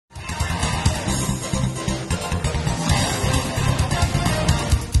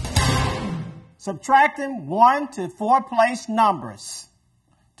Subtracting 1 to 4 place numbers.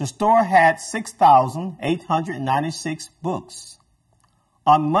 The store had 6,896 books.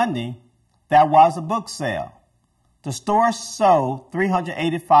 On Monday, there was a book sale. The store sold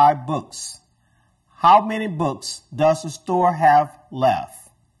 385 books. How many books does the store have left?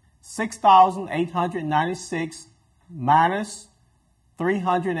 6,896 minus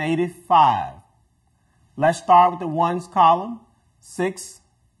 385. Let's start with the ones column. 6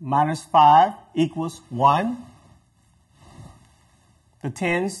 minus 5 equals 1. The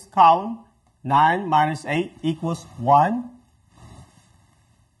tens column, 9 minus 8 equals 1.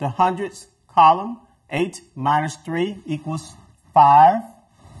 The hundreds column, 8 minus 3 equals 5.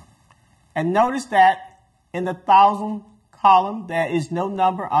 And notice that in the thousand column, there is no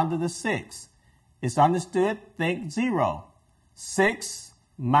number under the 6. It's understood, think 0. 6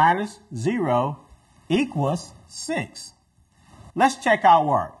 minus 0 equals 6. Let's check our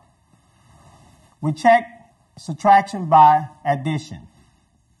work. We check subtraction by addition.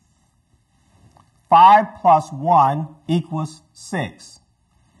 5 plus 1 equals 6.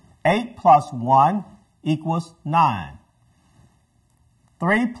 8 plus 1 equals 9.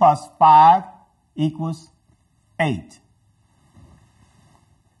 3 plus 5 equals 8.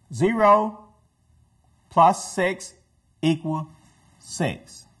 0 plus 6 equals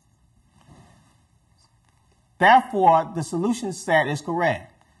 6. Therefore, the solution set is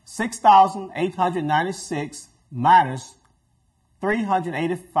correct. 6,896 minus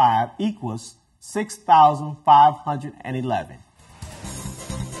 385 equals 6,511.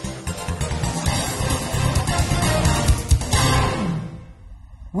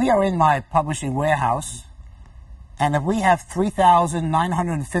 We are in my publishing warehouse, and if we have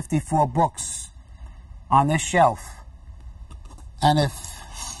 3,954 books on this shelf, and if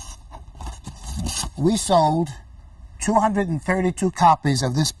we sold 232 copies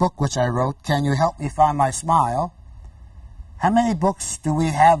of this book which I wrote, Can You Help Me Find My Smile, how many books do we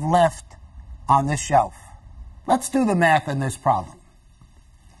have left on this shelf? Let's do the math in this problem.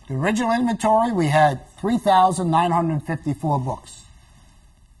 The original inventory, we had 3,954 books.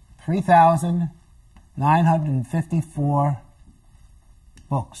 3,954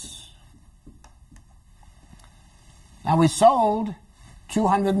 books. Now we sold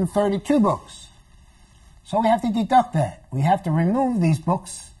 232 books. So we have to deduct that. We have to remove these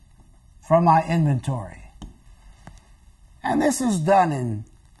books from our inventory. And this is done in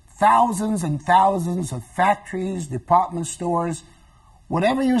thousands and thousands of factories, department stores.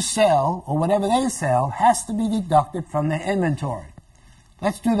 Whatever you sell or whatever they sell has to be deducted from their inventory.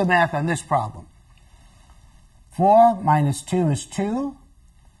 Let's do the math on this problem. 4 minus 2 is 2.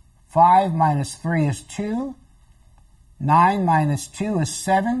 5 minus 3 is 2. 9 minus 2 is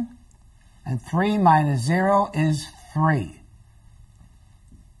 7. And 3 minus 0 is 3.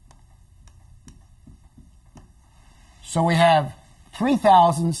 So we have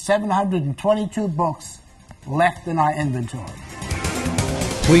 3,722 books left in our inventory.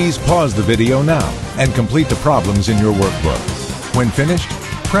 Please pause the video now and complete the problems in your workbook. When finished,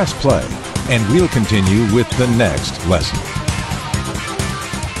 press play, and we'll continue with the next lesson.